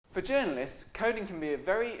For journalists, coding can be a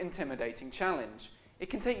very intimidating challenge. It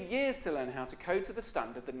can take years to learn how to code to the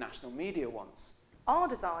standard that national media wants. Our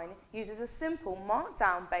design uses a simple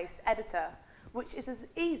Markdown-based editor, which is as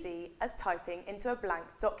easy as typing into a blank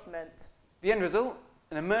document. The end result?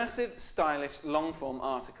 An immersive, stylish, long-form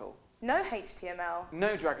article. No HTML,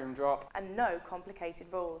 No drag and drop, and no complicated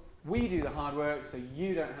rules. We do the hard work so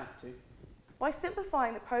you don't have to. By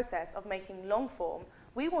simplifying the process of making long form,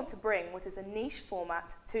 we want to bring what is a niche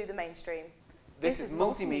format to the mainstream. This is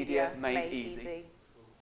multimedia made easy.